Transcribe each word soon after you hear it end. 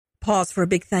Pause for a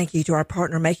big thank you to our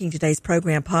partner making today's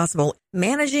program possible.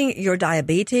 Managing your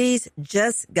diabetes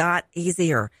just got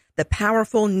easier. The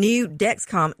powerful new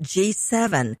Dexcom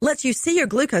G7 lets you see your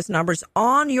glucose numbers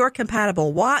on your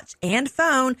compatible watch and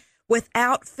phone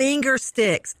without finger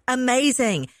sticks.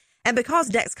 Amazing. And because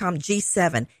Dexcom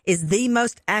G7 is the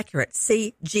most accurate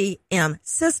CGM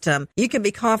system, you can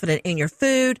be confident in your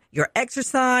food, your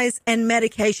exercise, and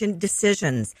medication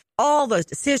decisions. All those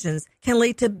decisions can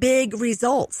lead to big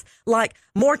results, like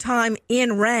more time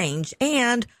in range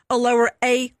and a lower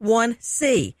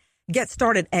A1C. Get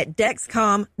started at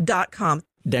Dexcom.com.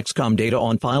 Dexcom data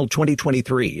on file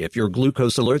 2023. If your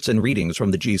glucose alerts and readings from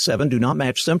the G7 do not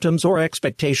match symptoms or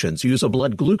expectations, use a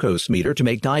blood glucose meter to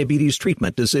make diabetes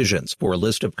treatment decisions. For a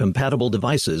list of compatible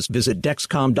devices, visit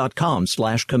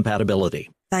Dexcom.com/compatibility.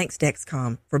 Thanks,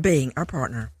 Dexcom, for being our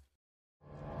partner.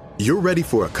 You're ready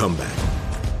for a comeback.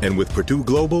 And with Purdue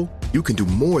Global, you can do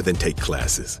more than take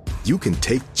classes. You can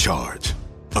take charge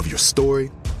of your story,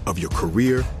 of your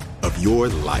career, of your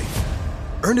life.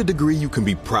 Earn a degree you can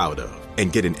be proud of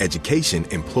and get an education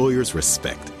employers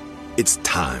respect. It's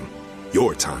time,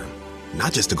 your time,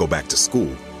 not just to go back to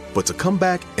school, but to come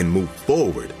back and move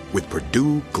forward with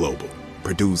Purdue Global,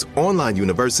 Purdue's online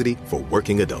university for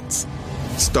working adults.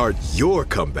 Start your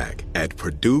comeback at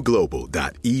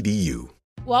purdueglobal.edu.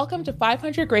 Welcome to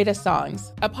 500 Greatest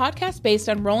Songs, a podcast based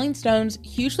on Rolling Stone's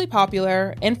hugely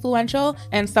popular, influential,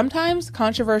 and sometimes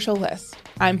controversial list.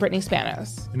 I'm Brittany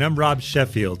Spanos. And I'm Rob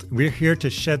Sheffield. We're here to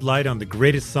shed light on the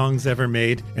greatest songs ever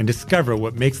made and discover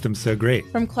what makes them so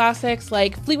great. From classics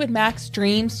like Fleetwood Mac's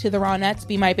Dreams to the Ronettes'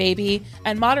 Be My Baby,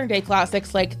 and modern-day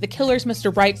classics like The Killers'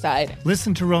 Mr. Brightside.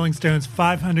 Listen to Rolling Stone's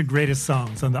 500 Greatest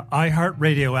Songs on the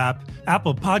iHeartRadio app,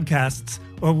 Apple Podcasts,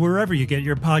 or wherever you get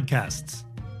your podcasts.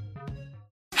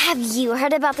 Have you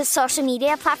heard about the social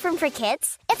media platform for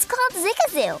kids? It's called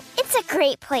Zigazoo. It's a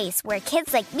great place where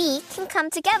kids like me can come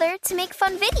together to make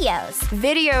fun videos.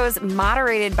 Videos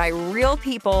moderated by real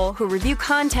people who review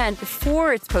content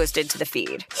before it's posted to the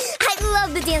feed. I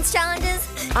love the dance challenges.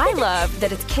 I love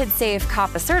that it's Kid Safe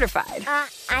COPPA certified.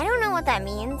 I don't know what that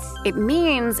means. It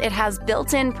means it has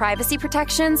built-in privacy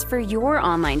protections for your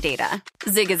online data.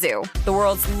 Zigazoo, the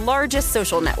world's largest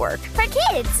social network. For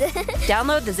kids.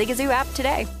 Download the Zigazoo app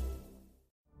today.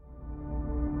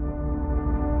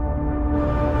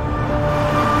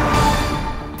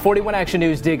 #41 Action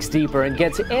News digs deeper and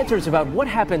gets answers about what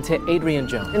happened to Adrian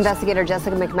Jones. Investigator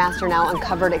Jessica McMaster now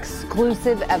uncovered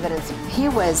exclusive evidence. He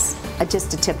was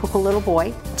just a typical little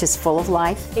boy, just full of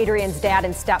life. Adrian's dad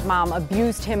and stepmom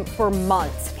abused him for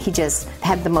months. He just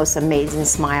had the most amazing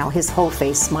smile. His whole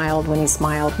face smiled when he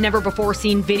smiled. Never before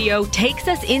seen video takes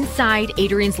us inside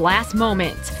Adrian's last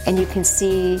moments. And you can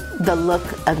see the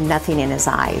look of nothing in his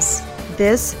eyes.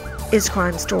 This is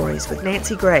Crime Stories with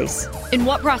Nancy Grace. In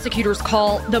what prosecutors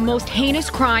call the most heinous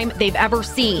crime they've ever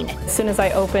seen. As soon as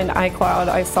I opened iCloud,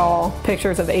 I saw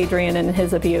pictures of Adrian and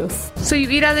his abuse. So you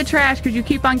eat out of the trash because you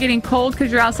keep on getting cold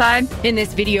because you're outside? In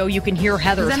this video, you can hear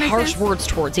Heather's harsh words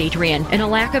towards Adrian and a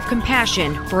lack of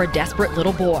compassion for a desperate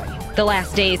little boy. The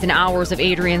last days and hours of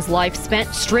Adrian's life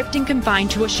spent stripped and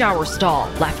confined to a shower stall,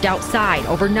 left outside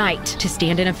overnight to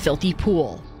stand in a filthy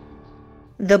pool.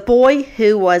 The boy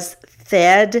who was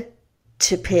fed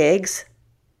to pigs.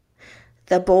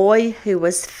 The boy who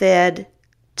was fed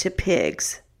to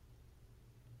pigs.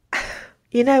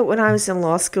 You know, when I was in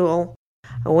law school,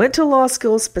 I went to law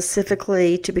school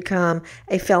specifically to become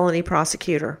a felony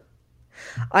prosecutor.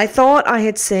 I thought I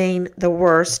had seen the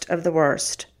worst of the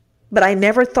worst, but I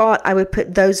never thought I would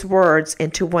put those words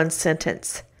into one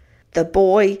sentence. The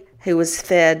boy who was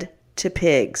fed to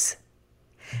pigs.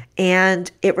 And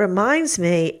it reminds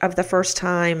me of the first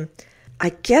time, I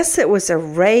guess it was a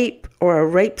rape or a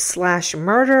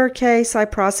rape/murder case I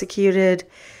prosecuted,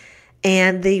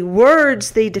 and the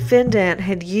words the defendant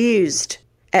had used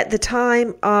at the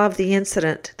time of the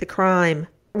incident, the crime,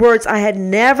 words I had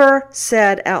never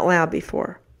said out loud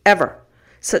before, ever.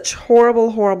 Such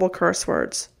horrible, horrible curse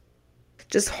words.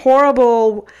 Just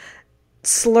horrible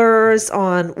slurs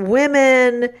on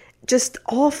women, just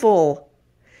awful.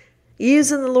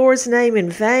 Using the Lord's name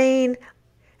in vain.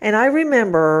 And I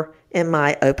remember in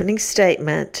my opening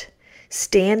statement,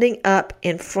 standing up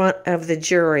in front of the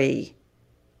jury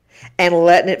and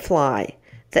letting it fly.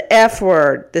 The F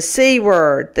word, the C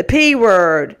word, the P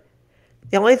word.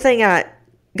 The only thing I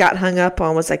got hung up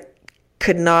on was I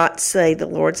could not say the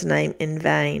Lord's name in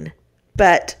vain.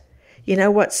 But you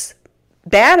know what's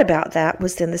bad about that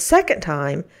was then the second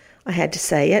time I had to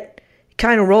say it, it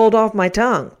kind of rolled off my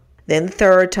tongue. Then the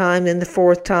third time, then the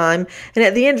fourth time. And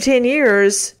at the end of 10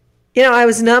 years, I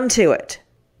was numb to it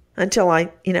until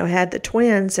I, had the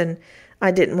twins, and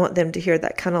I didn't want them to hear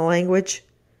that kind of language.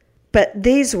 But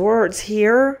these words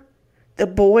here, the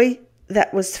boy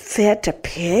that was fed to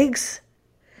pigs,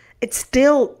 it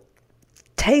still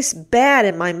tastes bad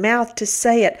in my mouth to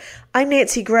say it. I'm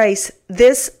Nancy Grace.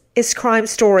 This is Crime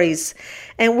Stories.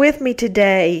 And with me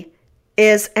today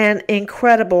is an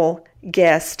incredible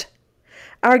guest.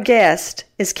 Our guest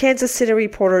is Kansas City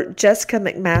reporter Jessica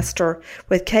McMaster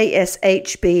with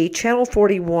KSHB Channel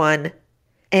 41,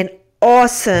 an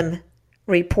awesome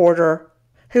reporter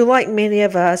who, like many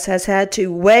of us, has had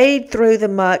to wade through the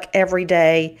muck every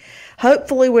day,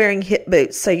 hopefully wearing hip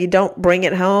boots so you don't bring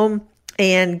it home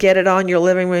and get it on your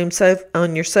living room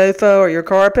on your sofa or your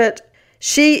carpet.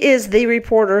 She is the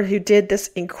reporter who did this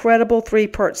incredible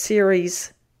 3-part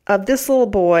series of this little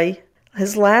boy,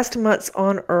 his last months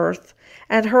on Earth,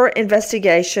 and her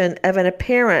investigation of an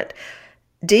apparent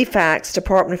DFCS,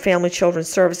 Department of Family Children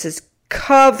Services,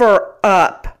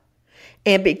 cover-up.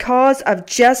 And because of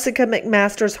Jessica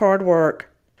McMaster's hard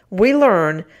work, we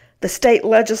learn the state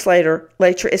legislature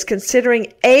is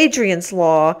considering Adrian's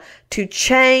Law to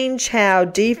change how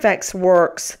DFCS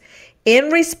works in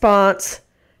response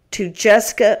to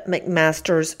Jessica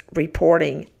McMaster's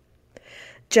reporting.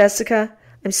 Jessica,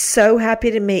 I'm so happy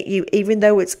to meet you, even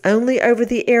though it's only over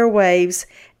the airwaves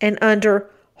and under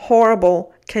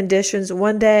horrible conditions.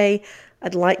 One day,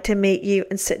 I'd like to meet you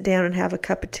and sit down and have a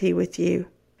cup of tea with you.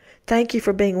 Thank you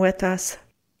for being with us.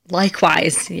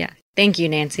 Likewise, yeah. Thank you,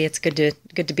 Nancy. It's good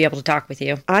to be able to talk with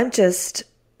you. I'm just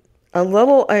a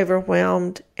little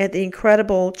overwhelmed at the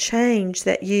incredible change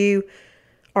that you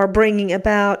are bringing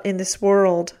about in this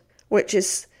world, which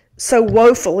is so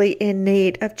woefully in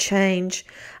need of change.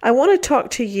 I want to talk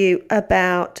to you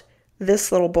about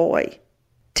this little boy.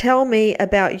 Tell me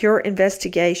about your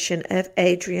investigation of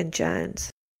Adrian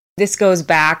Jones. This goes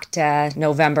back to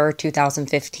November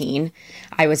 2015.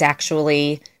 I was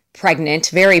actually pregnant,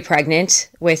 very pregnant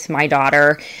with my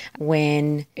daughter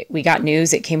when we got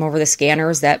news. It came over the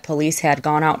scanners that police had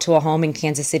gone out to a home in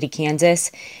Kansas City,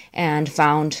 Kansas, and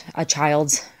found a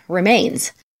child's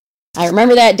remains. I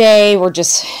remember that day. We're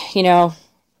just,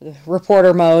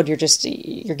 reporter mode.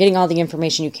 You're getting all the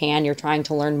information you can. You're trying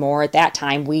to learn more. At that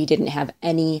time, we didn't have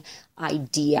any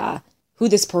idea who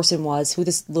this person was, who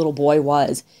this little boy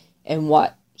was, and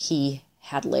what he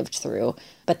had lived through.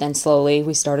 But then slowly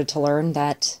we started to learn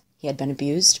that he had been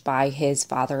abused by his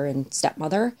father and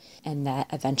stepmother, and that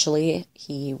eventually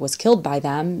he was killed by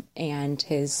them, and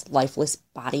his lifeless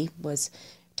body was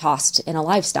tossed in a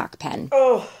livestock pen.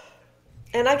 Oh,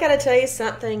 and I got to tell you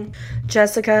something,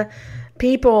 Jessica.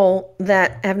 People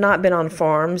that have not been on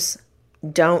farms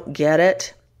don't get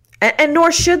it, and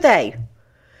nor should they.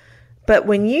 But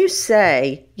when you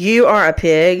say you are a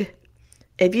pig,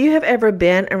 if you have ever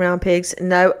been around pigs,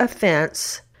 no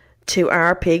offense to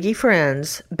our piggy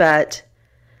friends, but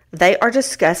they are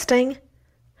disgusting,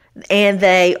 and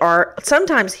they are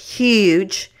sometimes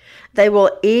huge. They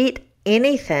will eat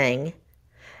anything.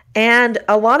 And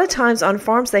a lot of times on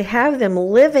farms, they have them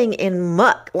living in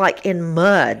muck, like in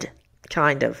mud,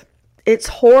 kind of. It's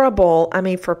horrible. I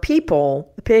mean, for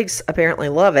people, the pigs apparently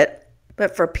love it,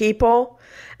 but for people,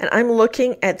 and I'm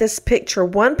looking at this picture,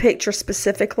 one picture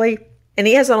specifically, and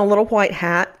he has on a little white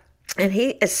hat, and he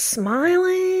is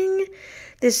smiling,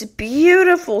 this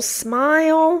beautiful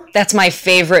smile. That's my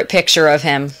favorite picture of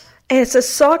him. And it's a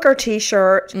soccer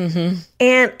t-shirt,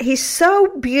 and he's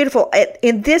so beautiful.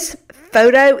 In this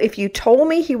photo, if you told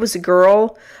me he was a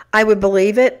girl, I would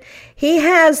believe it. He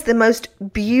has the most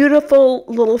beautiful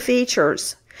little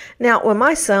features. Now, when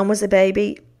my son was a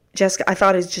baby, Jessica, I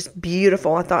thought he was just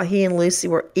beautiful. I thought he and Lucy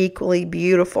were equally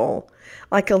beautiful,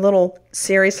 like a little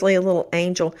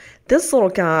angel. This little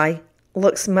guy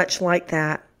looks much like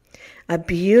that. A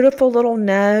beautiful little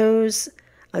nose,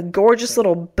 a gorgeous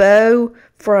little bow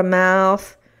for a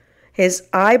mouth. His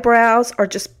eyebrows are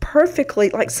just perfectly,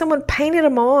 like someone painted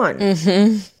them on.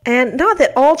 And not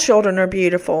that all children are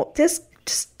beautiful. This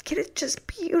kid is just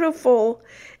beautiful.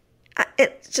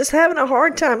 It's just having a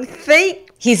hard time.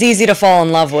 He's easy to fall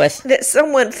in love with. That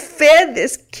someone fed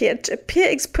this kid to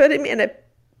pigs, put him in a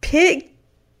pig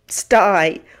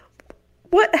sty.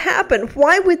 What happened?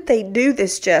 Why would they do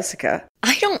this, Jessica?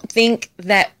 I don't think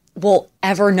that we'll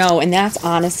ever know. And that's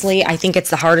honestly, I think it's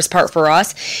the hardest part for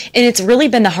us. And it's really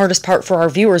been the hardest part for our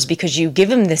viewers, because you give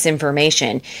them this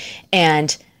information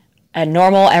and a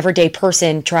normal everyday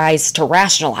person tries to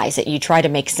rationalize it. You try to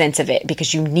make sense of it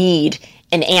because you need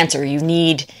an answer. You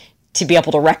need to be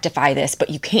able to rectify this, but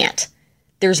you can't.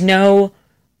 There's no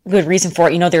good reason for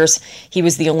it. He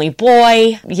was the only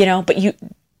boy, but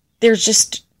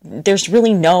there's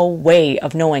really no way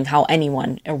of knowing how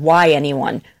anyone or why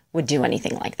anyone would do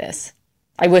anything like this.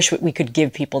 I wish we could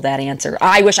give people that answer.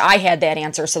 I wish I had that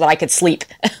answer so that I could sleep.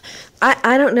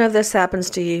 I don't know if this happens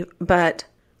to you, but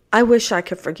I wish I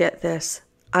could forget this.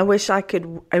 I wish I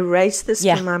could erase this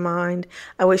from my mind.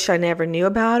 I wish I never knew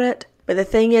about it. But the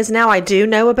thing is, now I do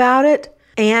know about it.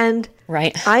 And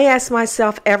I ask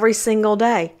myself every single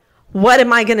day, what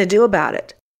am I going to do about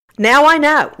it? Now I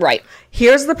know. Right.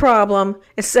 Here's the problem.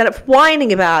 Instead of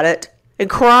whining about it and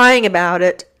crying about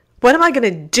it, what am I going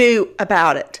to do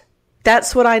about it?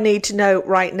 That's what I need to know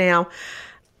right now.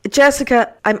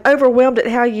 Jessica, I'm overwhelmed at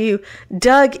how you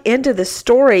dug into the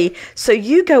story. So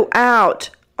you go out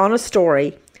on a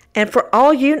story, and for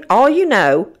all you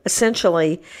know,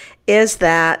 essentially, is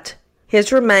that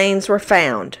his remains were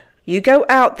found. You go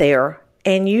out there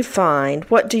and you find,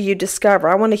 what do you discover?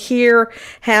 I want to hear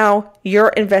how your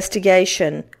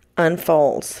investigation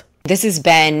unfolds. This has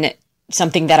been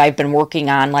something that I've been working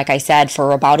on, like I said,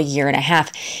 for about a year and a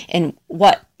half. And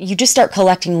you just start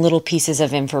collecting little pieces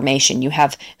of information. You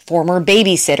have former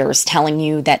babysitters telling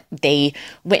you that they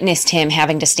witnessed him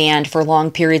having to stand for long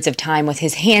periods of time with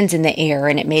his hands in the air,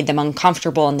 and it made them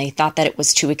uncomfortable, and they thought that it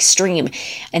was too extreme.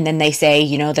 And then they say,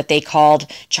 that they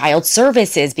called child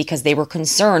services because they were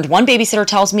concerned. One babysitter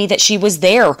tells me that she was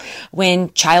there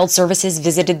when child services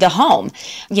visited the home.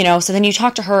 So then you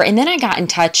talk to her, and then I got in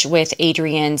touch with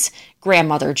Adrian's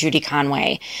grandmother, Judy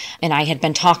Conway, and I had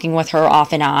been talking with her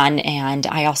off and on, and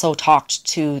I also talked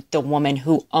to the woman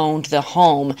who owned the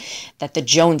home that the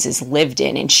Joneses lived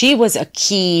in, and she was a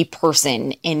key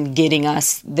person in getting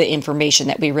us the information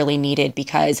that we really needed,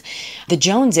 because the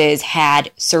Joneses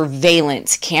had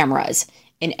surveillance cameras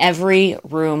in every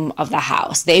room of the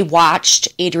house. They watched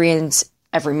Adrian's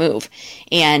every move,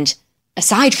 and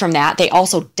aside from that, they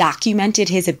also documented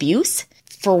his abuse.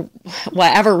 For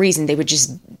whatever reason,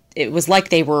 it was like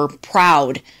they were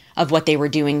proud of what they were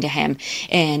doing to him.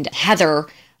 And Heather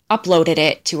uploaded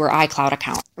it to her iCloud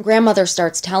account. Grandmother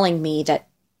starts telling me that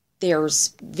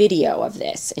there's video of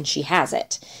this, and she has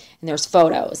it, and there's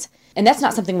photos. And that's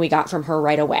not something we got from her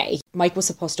right away. Mike was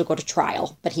supposed to go to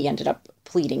trial, but he ended up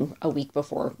pleading a week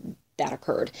before that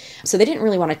occurred. So they didn't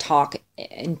really want to talk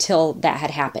until that had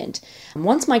happened.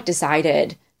 Once Mike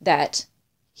decided that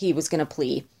he was going to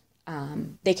plea,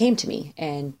 they came to me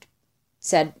and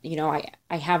said,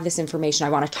 I have this information. I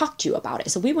want to talk to you about it.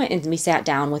 So we went and we sat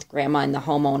down with Grandma and the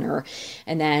homeowner.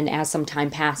 And then as some time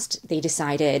passed, they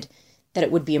decided that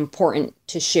it would be important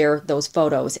to share those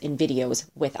photos and videos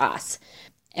with us.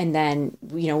 And then,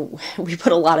 we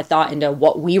put a lot of thought into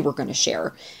what we were going to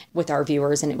share with our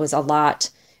viewers. And it was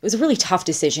a really tough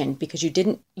decision, because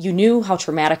you knew how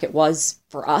traumatic it was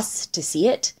for us to see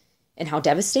it, and how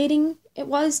devastating it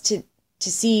was to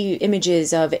see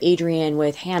images of Adrian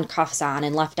with handcuffs on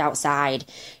and left outside,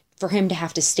 for him to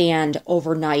have to stand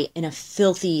overnight in a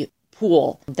filthy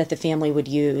pool that the family would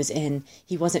use, and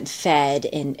he wasn't fed,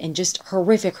 and just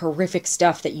horrific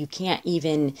stuff that you can't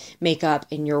even make up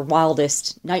in your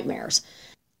wildest nightmares.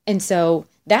 And so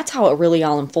that's how it really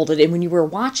all unfolded. And when you were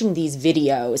watching these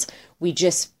videos, we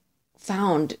just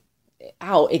found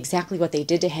out exactly what they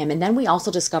did to him. And then we also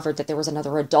discovered that there was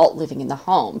another adult living in the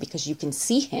home, because you can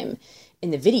see him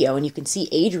in the video, and you can see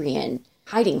Adrian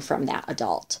hiding from that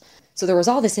adult. So there was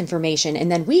all this information.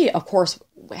 And then we, of course,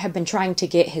 have been trying to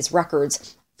get his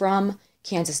records from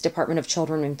Kansas Department of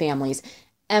Children and Families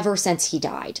ever since he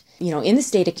died. In the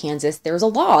state of Kansas, there's a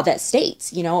law that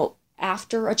states,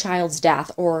 after a child's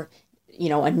death or,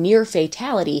 a near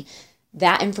fatality,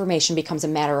 that information becomes a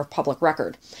matter of public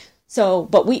record. So,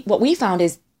 but what we found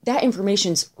is that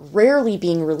information's rarely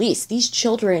being released. These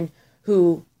children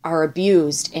who are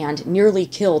abused and nearly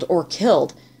killed or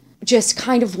killed just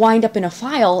kind of wind up in a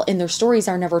file, and their stories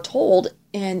are never told,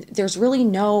 and there's really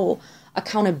no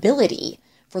accountability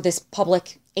for this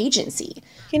public agency.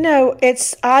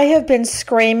 I have been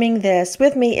screaming this.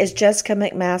 With me is Jessica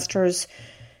McMasters,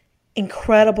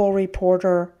 incredible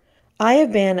reporter. I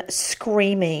have been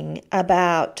screaming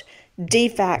about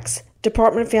DFACS,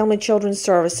 Department of Family Children's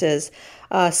Services,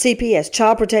 CPS,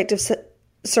 Child Protective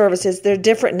Services, there are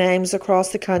different names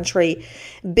across the country,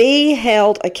 be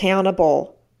held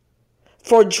accountable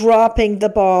for dropping the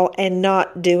ball and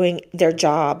not doing their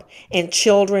job, and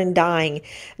children dying.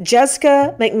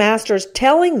 Jessica McMasters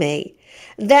telling me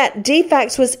that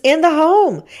DFACS was in the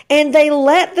home, and they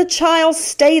let the child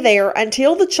stay there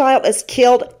until the child is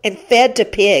killed and fed to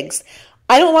pigs.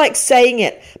 I don't like saying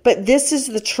it, but this is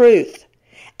the truth.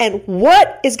 And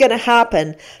what is going to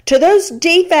happen to those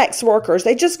DFACS workers?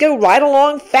 They just go right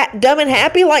along fat, dumb, and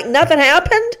happy like nothing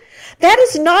happened? That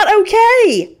is not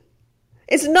okay.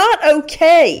 It's not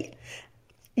okay.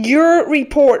 Your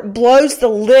report blows the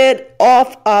lid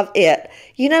off of it.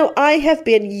 You know, I have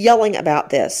been yelling about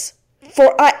this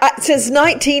since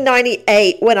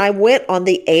 1998 when I went on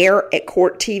the air at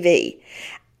Court TV.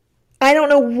 I don't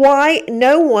know why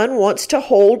no one wants to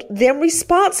hold them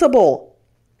responsible.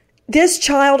 This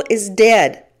child is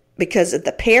dead because of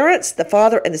the parents, the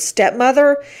father and the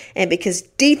stepmother, and because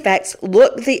defects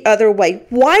look the other way.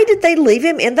 Why did they leave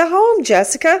him in the home,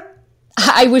 Jessica?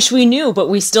 I wish we knew, but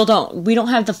we still don't. We don't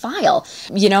have the file.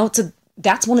 You know,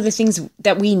 that's one of the things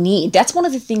that we need. That's one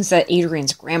of the things that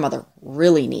Adrian's grandmother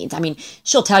really needs. I mean,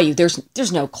 she'll tell you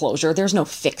there's no closure. There's no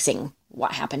fixing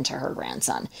what happened to her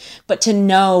grandson. But to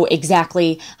know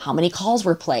exactly how many calls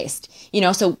were placed,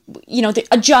 so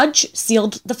a judge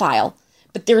sealed the file.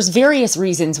 But there's various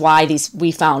reasons why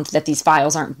we found that these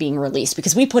files aren't being released,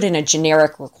 because we put in a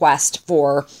generic request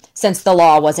for, since the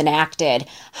law was enacted,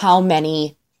 how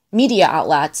many media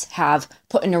outlets have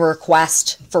put in a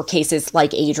request for cases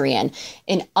like Adrian.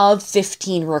 And of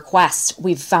 15 requests,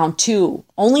 we've found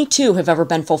only 2 have ever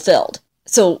been fulfilled.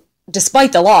 So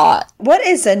despite the law. What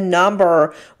is a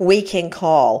number we can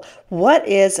call? What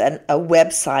is a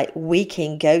website we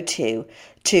can go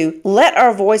to let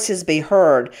our voices be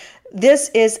heard?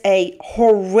 This is a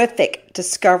horrific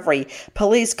discovery.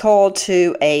 Police called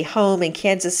to a home in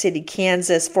Kansas City,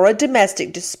 Kansas for a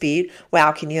domestic dispute.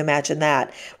 Wow, can you imagine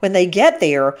that? When they get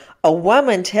there, a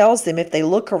woman tells them if they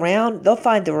look around, they'll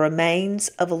find the remains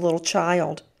of a little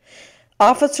child.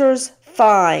 Officers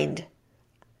find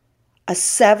a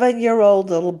 7-year-old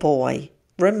little boy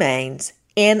remains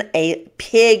in a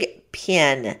pig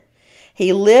pen.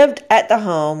 He lived at the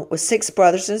home with 6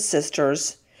 brothers and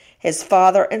sisters, his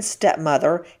father and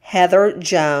stepmother, Heather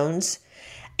Jones.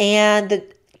 And the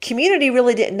community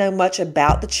really didn't know much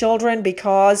about the children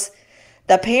because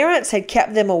the parents had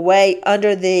kept them away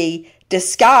under the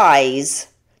disguise,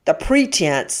 the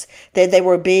pretense that they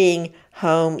were being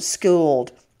homeschooled.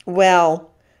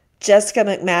 Well, Jessica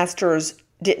McMasters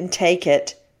didn't take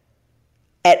it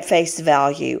at face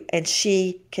value, and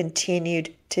she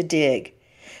continued to dig.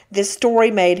 This story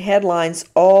made headlines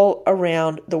all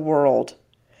around the world.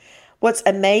 What's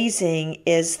amazing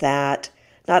is that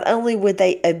not only would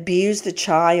they abuse the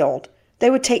child, they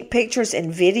would take pictures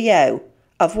and video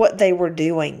of what they were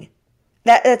doing.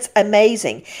 That's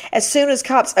amazing. As soon as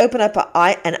cops open up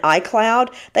an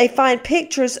iCloud, they find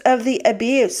pictures of the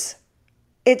abuse.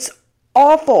 It's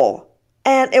awful.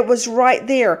 And it was right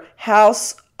there,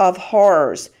 House of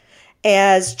Horrors.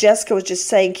 As Jessica was just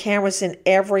saying, cameras in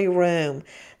every room.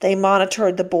 They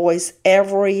monitored the boy's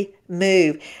every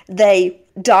move. They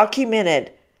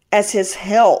documented as his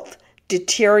health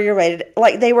deteriorated,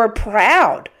 like they were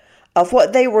proud of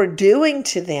what they were doing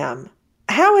to them.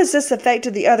 How has this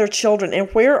affected the other children, and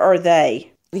where are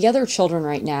they? The other children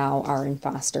right now are in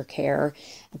foster care.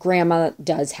 Grandma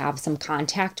does have some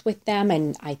contact with them,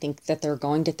 and I think that they're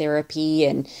going to therapy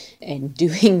and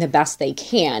doing the best they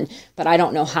can. But I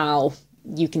don't know how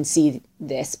you can see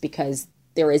this because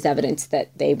there is evidence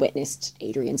that they witnessed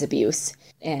Adrian's abuse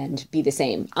and be the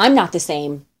same. I'm not the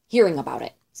same hearing about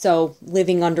it. So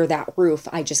living under that roof,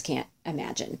 I just can't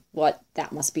imagine what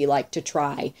that must be like to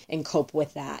try and cope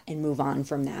with that and move on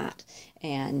from that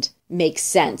and make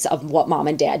sense of what mom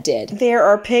and dad did. There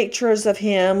are pictures of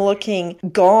him looking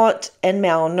gaunt and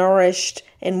malnourished.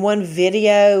 In one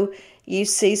video, you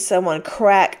see someone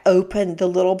crack open the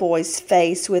little boy's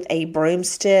face with a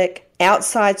broomstick.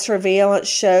 Outside surveillance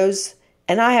shows,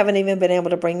 and I haven't even been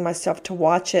able to bring myself to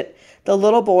watch it, the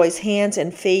little boy's hands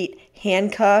and feet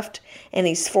handcuffed, and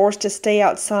he's forced to stay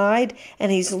outside,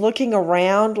 and he's looking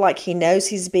around like he knows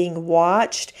he's being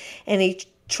watched, and he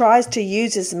tries to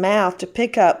use his mouth to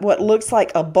pick up what looks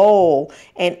like a bowl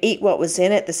and eat what was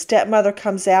in it. The stepmother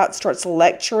comes out, starts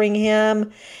lecturing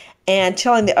him and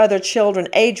telling the other children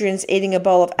Adrian's eating a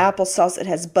bowl of applesauce that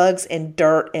has bugs and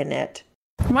dirt in it.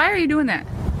 Why are you doing that?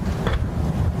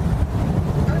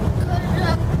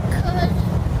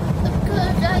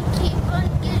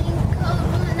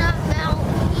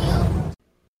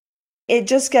 It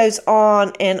just goes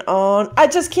on and on. I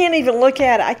just can't even look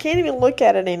at it. I can't even look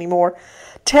at it anymore.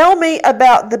 Tell me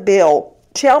about the bill.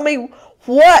 Tell me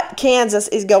what Kansas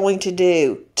is going to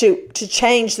do to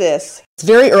change this. It's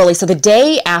very early. So the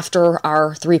day after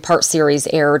our 3-part series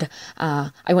aired,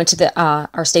 I went to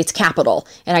our state's capital,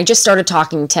 and I just started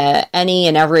talking to any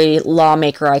and every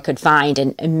lawmaker I could find,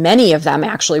 and many of them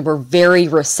actually were very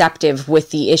receptive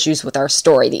with the issues with our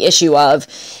story, the issue of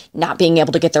not being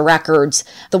able to get the records.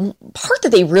 The part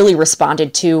that they really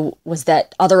responded to was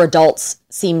that other adults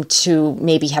seemed to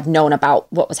maybe have known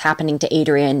about what was happening to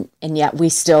Adrian, and yet we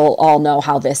still all know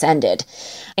how this ended.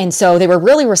 And so they were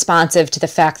really responsive to the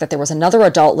fact that there was another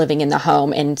adult living in the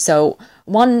home. And so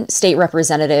one state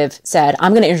representative said,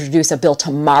 I'm going to introduce a bill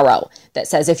tomorrow that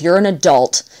says if you're an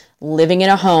adult living in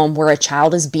a home where a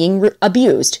child is being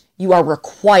abused, you are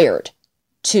required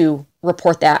to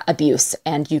report that abuse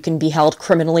and you can be held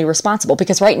criminally responsible.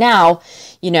 Because right now,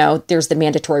 there's the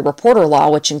mandatory reporter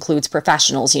law, which includes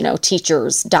professionals,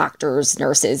 teachers, doctors,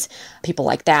 nurses, people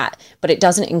like that. But it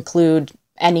doesn't include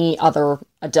any other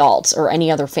adults or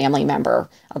any other family member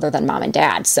other than mom and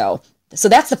dad. So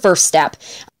that's the first step.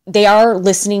 They are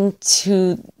listening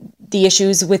to the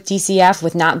issues with DCF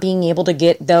with not being able to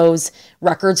get those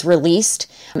records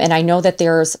released. And I know that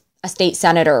there's a state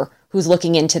senator who's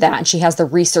looking into that, and she has the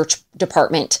research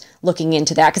department looking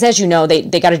into that. Because as you know, they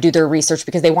got to do their research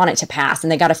because they want it to pass,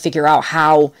 and they got to figure out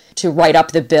how to write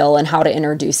up the bill and how to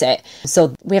introduce it.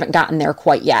 So we haven't gotten there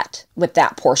quite yet with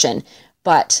that portion,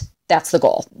 but that's the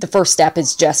goal. The first step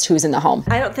is just who's in the home.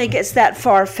 I don't think it's that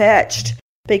far-fetched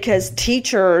because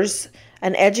teachers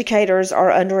and educators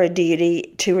are under a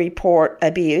duty to report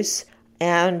abuse,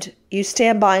 and you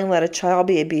stand by and let a child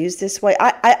be abused this way.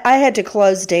 I had to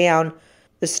close down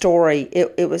the story.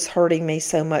 It was hurting me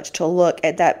so much to look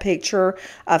at that picture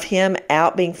of him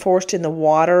out being forced in the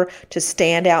water to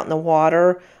stand out in the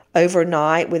water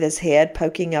overnight with his head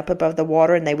poking up above the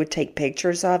water, and they would take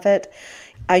pictures of it.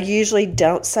 I usually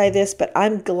don't say this, but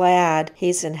I'm glad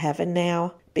he's in heaven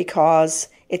now because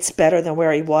it's better than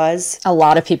where he was. A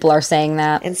lot of people are saying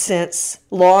that. And since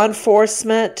law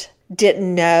enforcement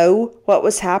didn't know what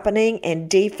was happening and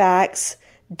DFACS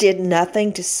did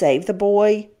nothing to save the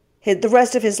boy, the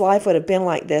rest of his life would have been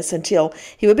like this until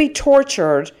he would be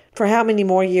tortured for how many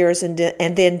more years and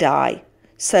then die.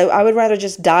 So I would rather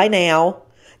just die now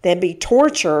than be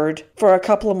tortured for a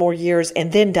couple of more years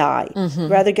and then die. Mm-hmm.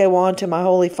 Rather go on to my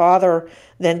Holy Father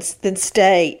than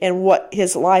stay in what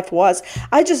his life was.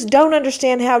 I just don't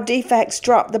understand how DFACS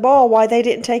dropped the ball, why they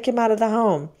didn't take him out of the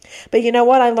home. But you know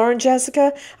what I learned,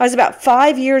 Jessica? I was about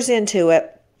 5 years into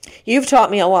it. You've taught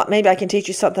me a lot. Maybe I can teach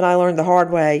you something I learned the hard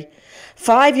way.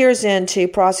 5 years into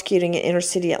prosecuting in inner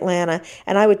city Atlanta,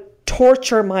 and I would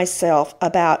torture myself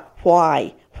about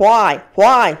why?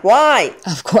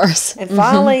 Of course. And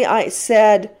finally I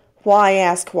said, why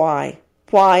ask why?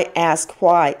 Why ask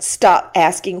why? Stop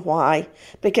asking why.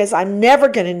 Because I'm never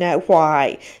going to know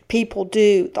why people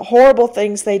do the horrible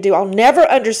things they do. I'll never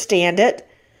understand it.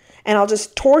 And I'll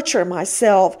just torture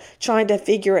myself trying to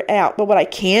figure it out. But what I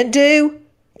can do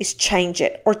is change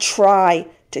it or try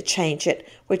to change it,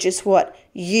 which is what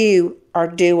you are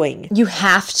doing. You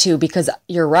have to, because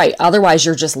you're right. Otherwise,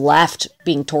 you're just left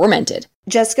being tormented.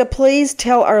 Jessica, please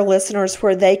tell our listeners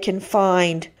where they can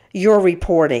find your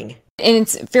reporting. And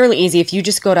it's fairly easy. If you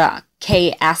just go to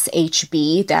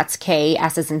KSHB, that's K,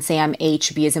 S as in Sam,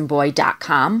 H, B as in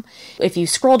boy.com. If you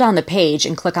scroll down the page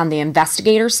and click on the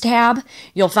Investigators tab,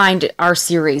 you'll find our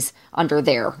series under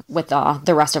there with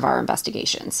the rest of our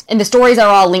investigations. And the stories are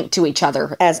all linked to each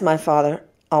other. As my father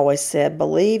always said,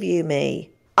 believe you me,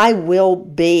 I will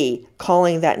be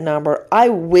calling that number. I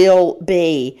will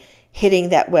be hitting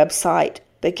that website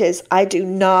because I do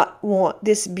not want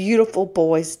this beautiful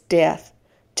boy's death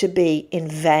to be in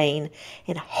vain.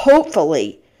 And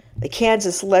hopefully the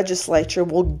Kansas legislature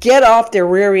will get off their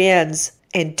rear ends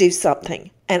and do something.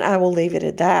 And I will leave it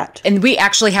at that. And we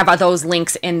actually have those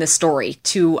links in the story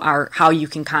to how you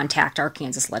can contact our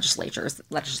Kansas legislators.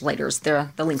 The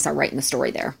links are right in the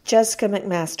story there. Jessica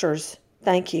McMasters,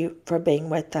 thank you for being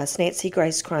with us. Nancy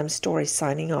Grace Crime Stories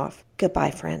signing off.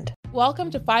 Goodbye, friend. Welcome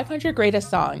to 500 Greatest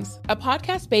Songs, a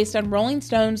podcast based on Rolling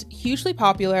Stone's hugely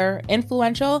popular,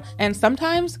 influential, and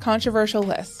sometimes controversial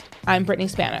list. I'm Brittany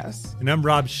Spanos. And I'm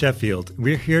Rob Sheffield.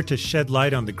 We're here to shed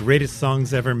light on the greatest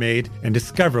songs ever made and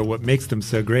discover what makes them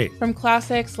so great. From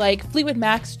classics like Fleetwood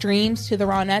Mac's Dreams to the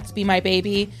Ronettes' Be My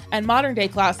Baby, and modern-day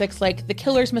classics like The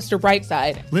Killers' Mr.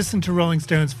 Brightside. Listen to Rolling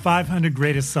Stone's 500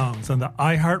 Greatest Songs on the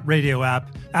iHeartRadio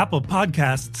app, Apple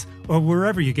Podcasts, or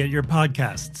wherever you get your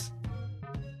podcasts.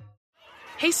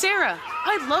 Hey Sarah,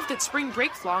 I love that spring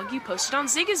break vlog you posted on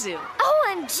Zigazoo.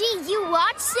 OMG, you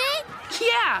watched it?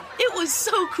 Yeah, it was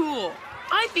so cool.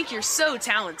 I think you're so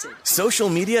talented. Social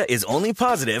media is only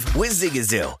positive with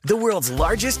Zigazoo, the world's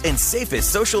largest and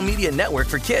safest social media network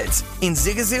for kids. In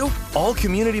Zigazoo, all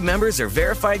community members are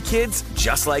verified kids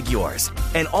just like yours,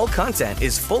 and all content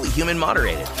is fully human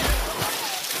moderated.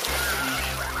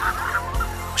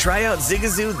 Try out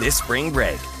Zigazoo this spring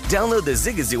break. Download the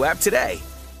Zigazoo app today.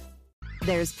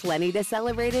 There's plenty to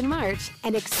celebrate in March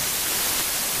and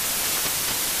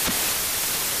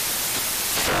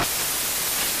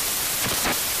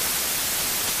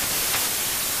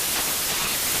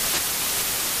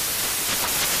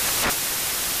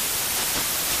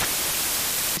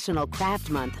National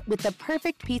Craft Month with the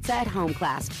perfect pizza at home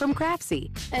class from Craftsy.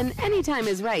 And anytime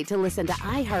is right to listen to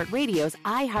iHeartRadio's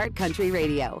iHeartCountry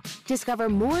Radio. Discover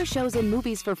more shows and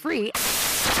movies for free.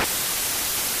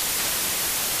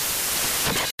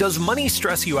 Does money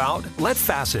stress you out? Let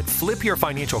Facet flip your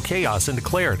financial chaos into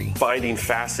clarity. Finding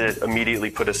Facet immediately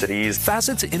put us at ease.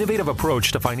 Facet's innovative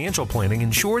approach to financial planning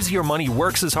ensures your money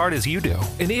works as hard as you do,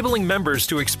 enabling members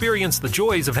to experience the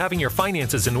joys of having your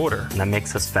finances in order. That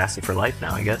makes us Facet for life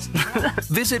now, I guess.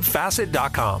 Visit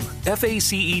Facet.com,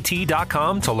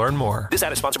 FACET.com to learn more. This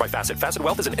ad is sponsored by Facet. Facet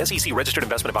Wealth is an SEC registered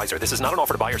investment advisor. This is not an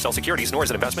offer to buy or sell securities, nor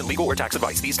is it investment, legal, or tax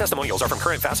advice. These testimonials are from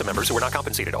current Facet members who are not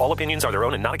compensated. All opinions are their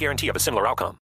own and not a guarantee of a similar outcome.